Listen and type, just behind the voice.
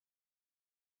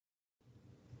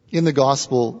In the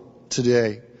gospel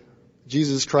today,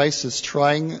 Jesus Christ is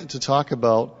trying to talk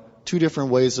about two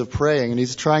different ways of praying, and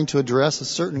he's trying to address a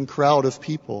certain crowd of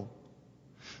people.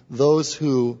 Those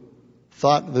who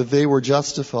thought that they were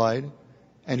justified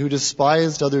and who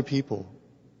despised other people.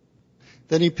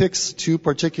 Then he picks two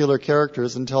particular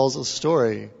characters and tells a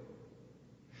story.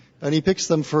 And he picks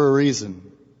them for a reason.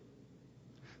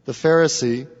 The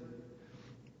Pharisee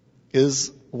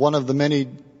is one of the many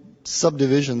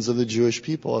subdivisions of the Jewish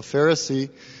people. A Pharisee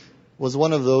was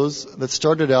one of those that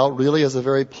started out really as a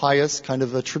very pious, kind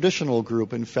of a traditional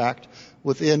group, in fact,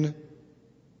 within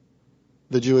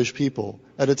the Jewish people,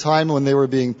 at a time when they were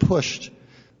being pushed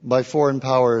by foreign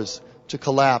powers to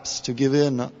collapse, to give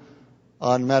in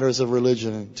on matters of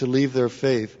religion, to leave their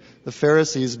faith. The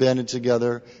Pharisees banded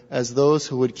together as those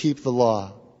who would keep the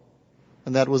law,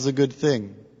 and that was a good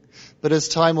thing. But as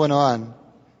time went on,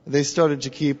 they started to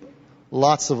keep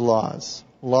lots of laws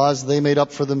they made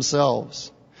up for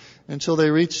themselves, until they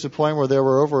reached a point where there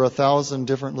were over 1,000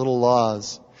 different little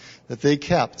laws that they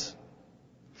kept.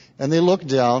 And they looked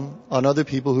down on other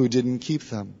people who didn't keep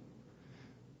them.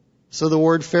 So the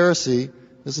word Pharisee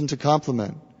isn't a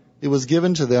compliment. It was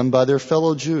given to them by their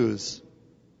fellow Jews.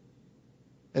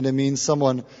 And it means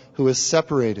someone who is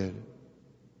separated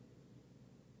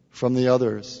from the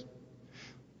others.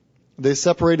 They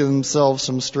separated themselves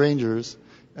from strangers,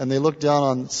 and they looked down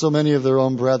on so many of their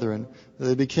own brethren that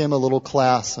they became a little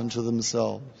class unto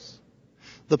themselves.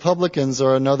 The publicans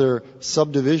are another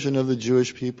subdivision of the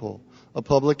Jewish people. A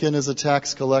publican is a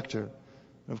tax collector.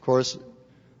 And of course,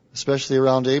 especially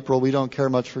around April, we don't care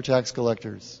much for tax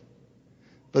collectors.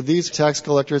 But these tax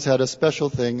collectors had a special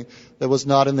thing that was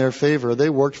not in their favor. They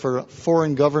worked for a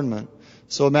foreign government.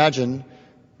 So imagine,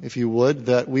 if you would,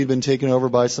 that we'd been taken over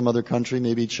by some other country,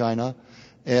 maybe China,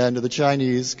 and the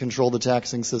Chinese controlled the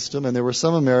taxing system, and there were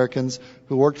some Americans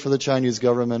who worked for the Chinese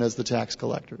government as the tax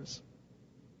collectors.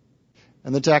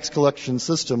 And the tax collection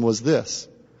system was this.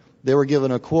 They were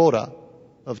given a quota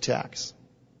of tax.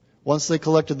 Once they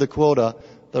collected the quota,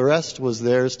 the rest was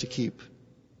theirs to keep.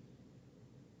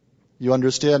 You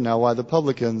understand now why the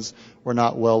publicans were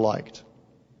not well liked.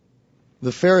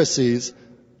 The Pharisees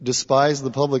despised the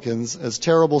publicans as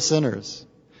terrible sinners,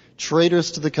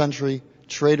 traitors to the country,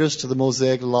 traitors to the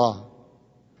Mosaic law.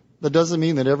 That doesn't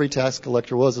mean that every tax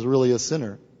collector was really a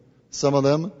sinner. Some of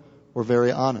them were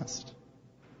very honest.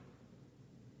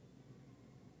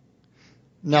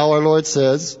 Now our Lord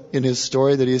says in his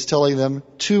story that he is telling them,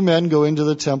 2 men go into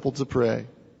the temple to pray.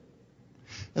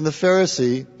 And the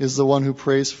Pharisee is the one who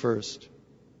prays first.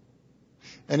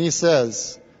 And he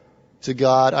says to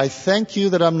God, I thank you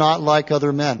that I'm not like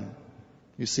other men.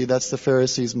 You see, that's the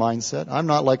Pharisee's mindset. I'm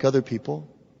not like other people.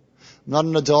 I'm not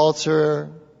an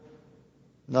adulterer,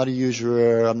 not a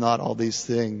usurer, I'm not all these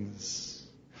things.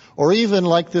 Or even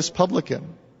like this publican.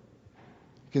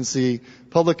 You can see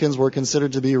publicans were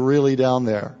considered to be really down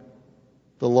there,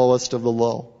 the lowest of the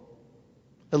low,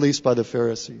 at least by the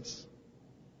Pharisees.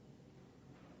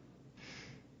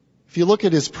 If you look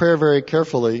at his prayer very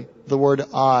carefully, the word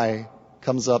I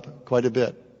comes up quite a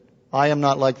bit. I am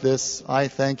not like this. I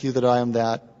thank you that I am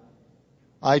that.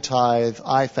 I tithe.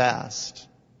 I fast.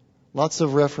 Lots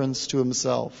of reference to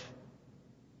himself.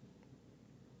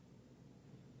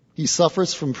 He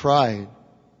suffers from pride.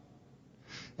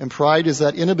 And pride is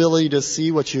that inability to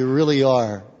see what you really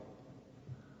are.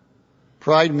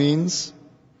 Pride means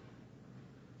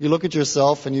you look at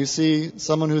yourself and you see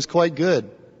someone who's quite good.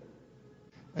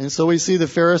 And so we see the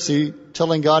Pharisee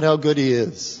telling God how good he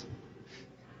is.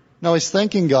 Now he's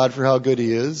thanking God for how good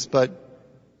he is, but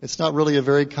it's not really a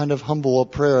very kind of humble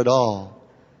prayer at all.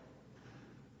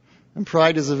 And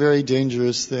pride is a very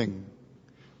dangerous thing,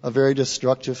 a very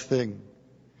destructive thing.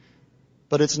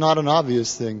 But it's not an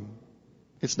obvious thing.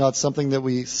 It's not something that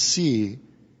we see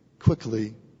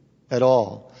quickly at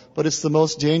all. But it's the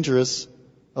most dangerous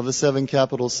of the 7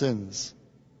 capital sins.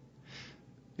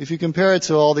 If you compare it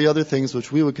to all the other things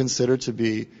which we would consider to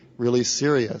be really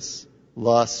serious,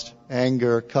 lust,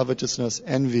 anger, covetousness,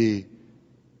 envy,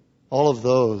 all of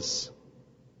those,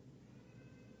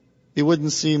 it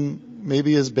wouldn't seem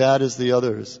maybe as bad as the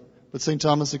others. But St.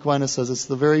 Thomas Aquinas says it's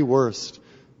the very worst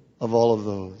of all of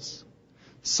those.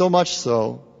 So much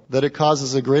so that it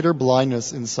causes a greater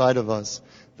blindness inside of us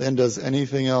than does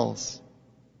anything else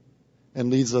and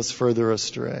leads us further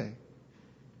astray.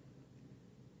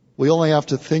 We only have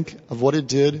to think of what it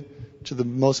did to the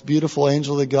most beautiful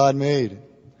angel that God made,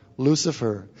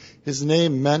 Lucifer. His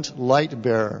name meant light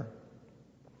bearer.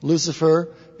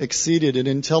 Lucifer exceeded in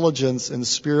intelligence and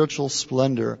spiritual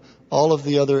splendor all of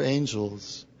the other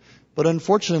angels. But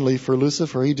unfortunately for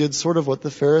Lucifer, he did sort of what the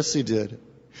Pharisee did.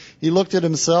 He looked at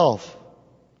himself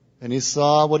and he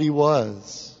saw what he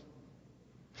was.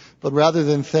 But rather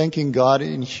than thanking God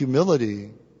in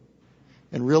humility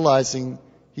and realizing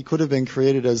he could have been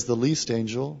created as the least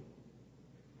angel,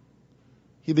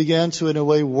 he began to, in a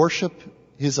way, worship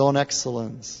his own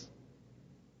excellence.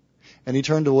 And he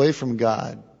turned away from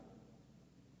God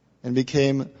and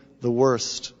became the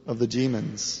worst of the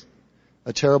demons.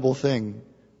 A terrible thing,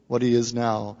 what he is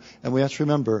now. And we have to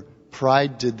remember,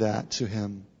 pride did that to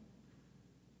him.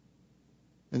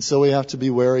 And so we have to be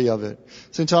wary of it.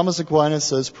 St. Thomas Aquinas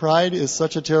says, pride is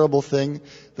such a terrible thing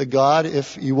that God,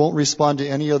 if you won't respond to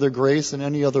any other grace and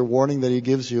any other warning that he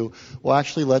gives you, will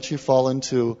actually let you fall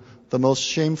into the most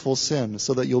shameful sin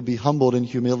so that you'll be humbled and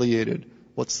humiliated.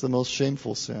 What's the most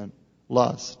shameful sin?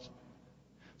 Lust.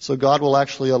 So God will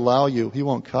actually allow you, he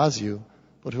won't cause you,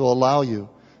 but he'll allow you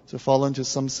to fall into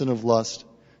some sin of lust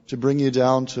to bring you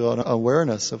down to an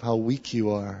awareness of how weak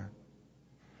you are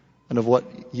and of what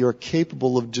you're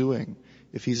capable of doing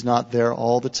if he's not there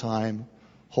all the time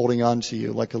holding on to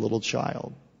you like a little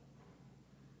child.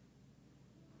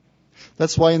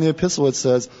 That's why in the epistle it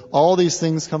says, all these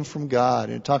things come from God.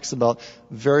 And it talks about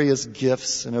various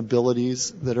gifts and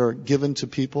abilities that are given to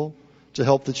people to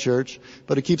help the church.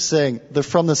 But it keeps saying, they're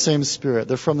from the same Spirit.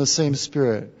 They're from the same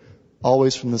Spirit.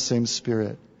 Always from the same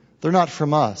Spirit. They're not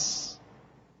from us.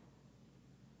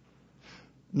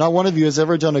 Not one of you has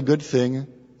ever done a good thing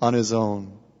on his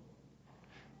own.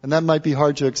 And that might be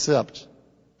hard to accept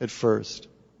at first.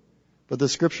 But the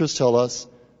scriptures tell us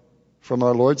from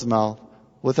our Lord's mouth,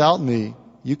 without me,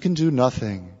 you can do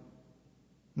nothing.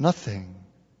 Nothing.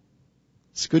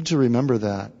 It's good to remember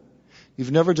that.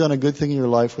 You've never done a good thing in your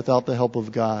life without the help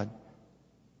of God.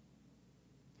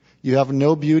 You have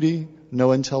no beauty,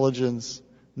 no intelligence,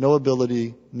 no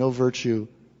ability, no virtue,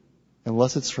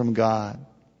 unless it's from God.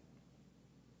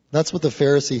 That's what the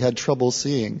Pharisee had trouble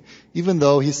seeing. Even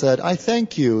though he said, I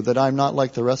thank you that I'm not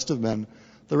like the rest of men,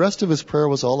 the rest of his prayer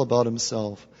was all about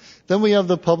himself. Then we have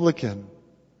the publican.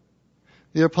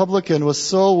 The publican was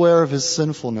so aware of his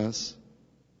sinfulness,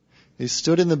 he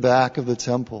stood in the back of the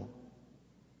temple.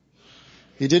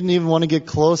 He didn't even want to get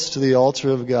close to the altar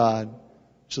of God,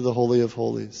 to the Holy of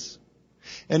Holies.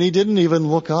 And he didn't even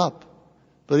look up,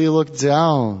 but he looked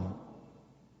down.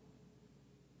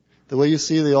 The way you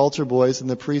see the altar boys and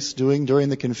the priests doing during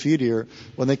the Confiteor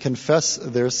when they confess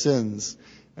their sins.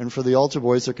 And for the altar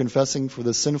boys, they're confessing for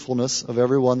the sinfulness of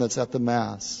everyone that's at the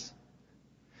Mass.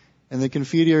 In the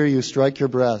Confiteor, you strike your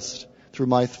breast through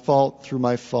my fault, through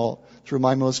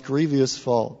my most grievous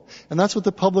fault. And that's what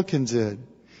the publican did.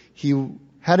 He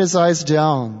had his eyes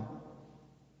down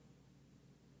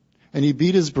and he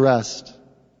beat his breast.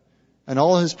 And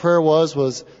all his prayer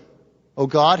was, oh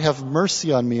God, have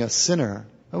mercy on me, a sinner.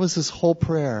 That was his whole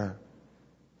prayer.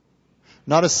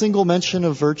 Not a single mention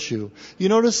of virtue. You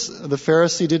notice the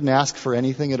Pharisee didn't ask for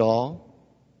anything at all?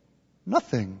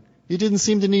 Nothing. He didn't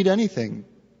seem to need anything.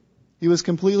 He was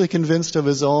completely convinced of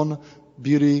his own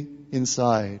beauty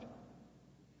inside.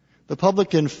 The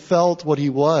publican felt what he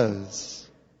was.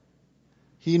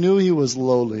 He knew he was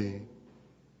lowly.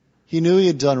 He knew he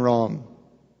had done wrong.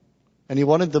 And he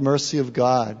wanted the mercy of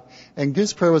God. And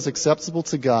his prayer was acceptable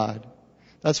to God.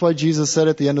 That's why Jesus said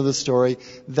at the end of the story,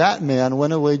 that man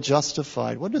went away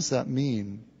justified. What does that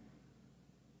mean?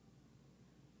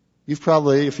 You've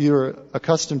probably, if you're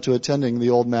accustomed to attending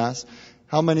the old Mass,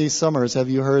 how many summers have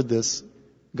you heard this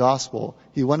gospel?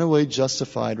 He went away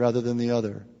justified rather than the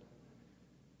other.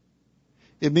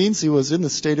 It means he was in the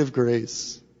state of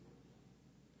grace.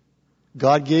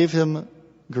 God gave him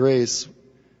grace,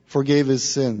 forgave his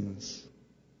sins.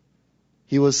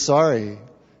 He was sorry,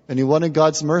 and he wanted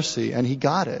God's mercy, and he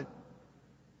got it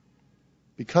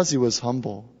because he was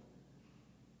humble.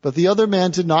 But the other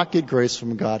man did not get grace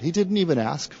from God. He didn't even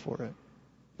ask for it.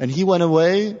 And he went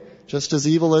away just as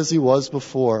evil as he was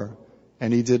before,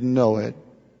 and he didn't know it.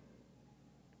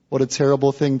 What a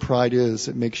terrible thing pride is.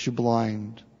 It makes you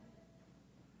blind.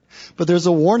 But there's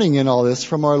a warning in all this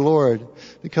from our Lord,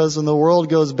 because when the world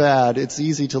goes bad, it's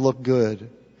easy to look good.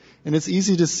 And it's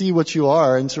easy to see what you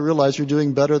are and to realize you're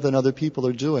doing better than other people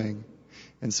are doing.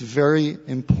 And it's very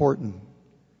important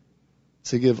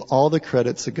to give all the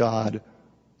credit to God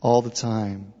all the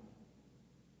time.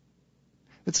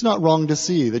 It's not wrong to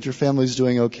see that your family's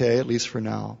doing okay, at least for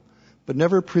now. But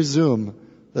never presume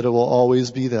that it will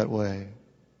always be that way.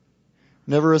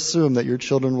 Never assume that your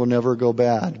children will never go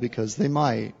bad, because they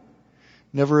might.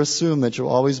 Never assume that you'll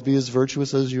always be as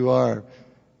virtuous as you are,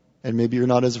 and maybe you're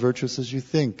not as virtuous as you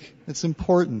think. It's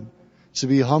important to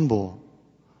be humble.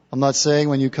 I'm not saying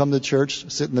when you come to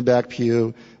church, sit in the back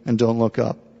pew and don't look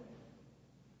up.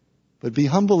 But be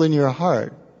humble in your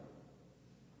heart.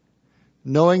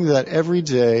 knowing that every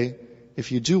day,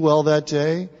 if you do well that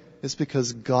day, it's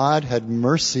because God had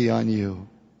mercy on you,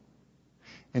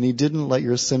 and He didn't let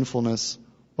your sinfulness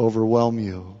overwhelm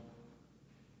you.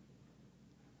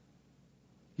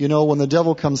 You know, when the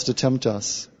devil comes to tempt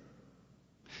us,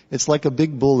 it's like a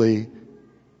big bully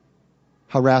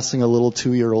harassing a little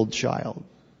 2-year-old child.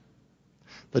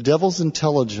 The devil's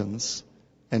intelligence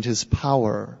and his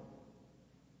power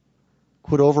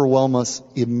could overwhelm us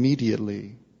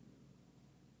immediately.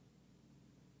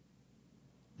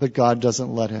 But God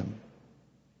doesn't let him.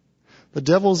 The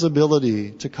devil's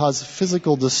ability to cause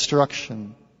physical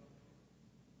destruction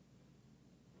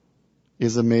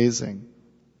is amazing.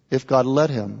 If God let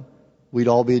him, we'd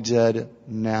all be dead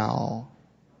now.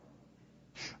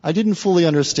 I didn't fully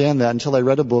understand that until I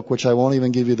read a book which I won't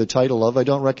even give you the title of. I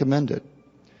don't recommend it.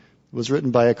 It was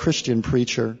written by a Christian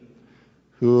preacher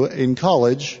who, in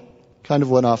college, kind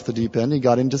of went off the deep end. He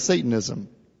got into Satanism.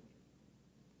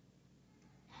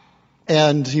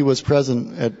 And he was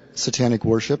present at satanic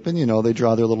worship, and they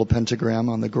draw their little pentagram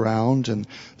on the ground, and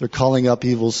they're calling up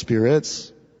evil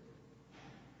spirits.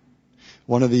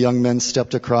 One of the young men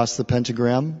stepped across the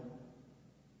pentagram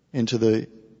into the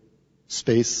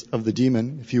space of the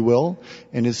demon, if you will,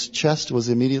 and his chest was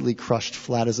immediately crushed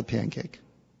flat as a pancake.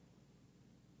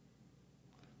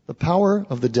 The power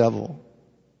of the devil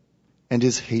and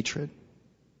his hatred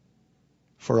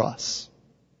for us.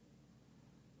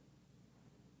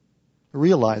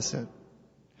 Realize it.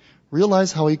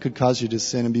 Realize how he could cause you to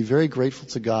sin, and be very grateful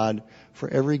to God for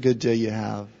every good day you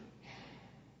have.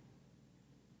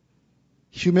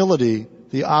 Humility,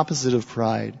 the opposite of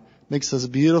pride, makes us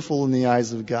beautiful in the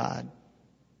eyes of God.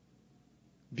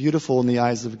 Beautiful in the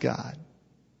eyes of God.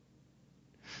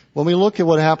 When we look at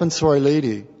what happened to Our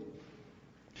Lady,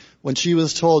 when she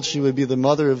was told she would be the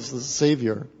mother of the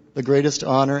Savior, the greatest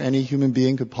honor any human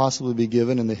being could possibly be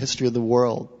given in the history of the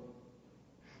world,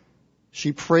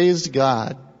 she praised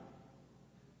God.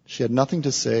 She had nothing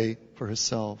to say for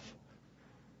herself.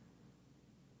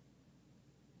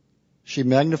 She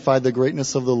magnified the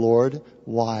greatness of the Lord.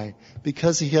 Why?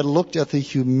 Because He had looked at the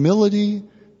humility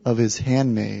of His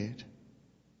handmaid.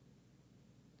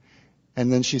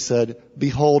 And then she said,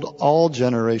 "Behold, all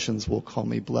generations will call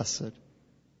me blessed."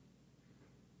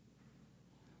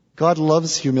 God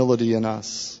loves humility in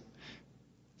us.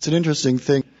 It's an interesting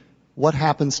thing. What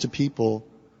happens to people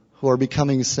who are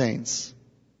becoming saints?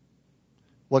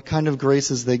 What kind of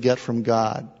graces they get from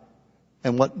God,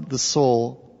 and what the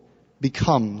soul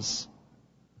becomes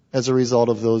as a result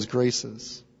of those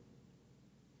graces.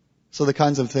 So the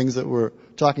kinds of things that we're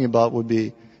talking about would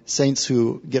be saints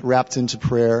who get wrapped into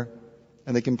prayer,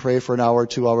 and they can pray for an hour,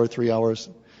 2 hours, 3 hours,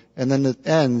 and then it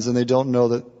ends and they don't know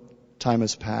that time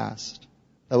has passed.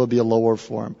 That would be a lower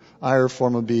form. A higher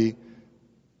form would be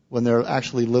when they're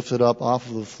actually lifted up off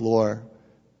of the floor.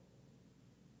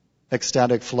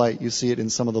 Ecstatic flight. You see it in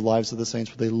some of the lives of the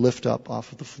saints where they lift up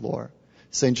off of the floor.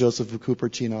 St. Joseph of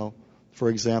Cupertino, for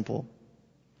example.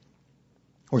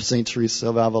 Or St. Teresa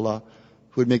of Avila,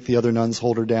 who would make the other nuns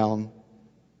hold her down.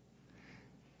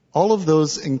 All of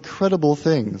those incredible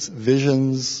things,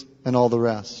 visions and all the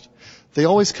rest, they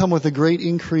always come with a great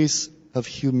increase of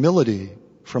humility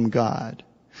from God.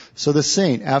 So the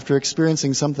saint, after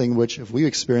experiencing something which, if we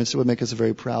experienced it, would make us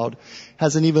very proud,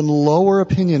 has an even lower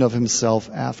opinion of himself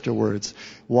afterwards.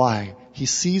 Why? He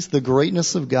sees the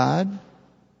greatness of God,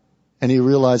 and he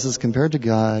realizes, compared to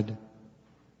God,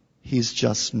 he's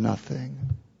just nothing.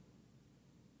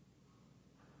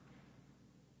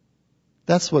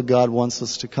 That's what God wants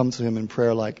us to come to Him in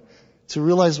prayer like. To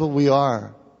realize what we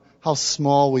are, how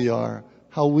small we are,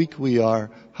 how weak we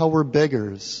are, how we're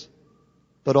beggars,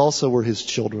 but also we're His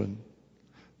children.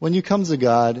 When you come to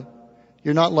God,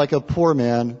 you're not like a poor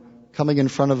man coming in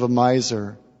front of a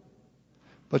miser,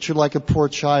 but you're like a poor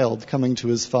child coming to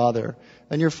his Father.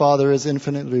 And your Father is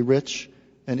infinitely rich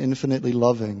and infinitely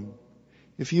loving.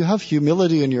 If you have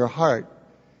humility in your heart,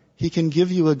 He can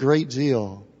give you a great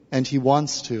deal, and He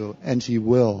wants to, and He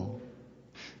will.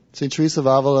 St. Teresa of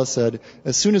Avila said,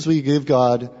 as soon as we give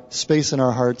God space in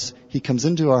our hearts, He comes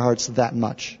into our hearts that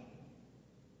much.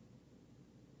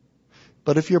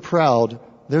 But if you're proud,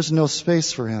 there's no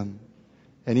space for Him,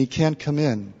 and He can't come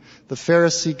in. The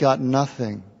Pharisee got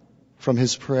nothing from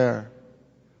his prayer.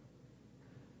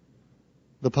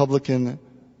 The publican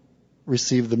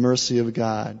received the mercy of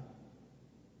God.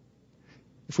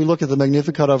 If we look at the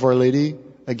Magnificat of Our Lady,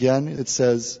 again, it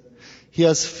says, He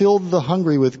has filled the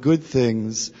hungry with good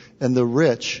things, and the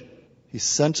rich He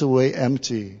sent away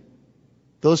empty.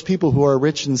 Those people who are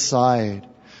rich inside,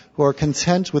 who are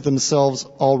content with themselves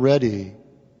already,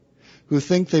 who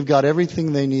think they've got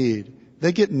everything they need,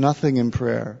 they get nothing in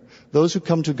prayer. Those who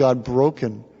come to God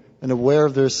broken and aware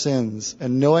of their sins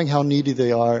and knowing how needy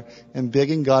they are and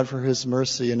begging God for His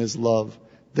mercy and His love,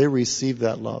 they receive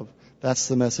that love. That's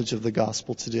the message of the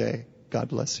gospel today. God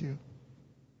bless you.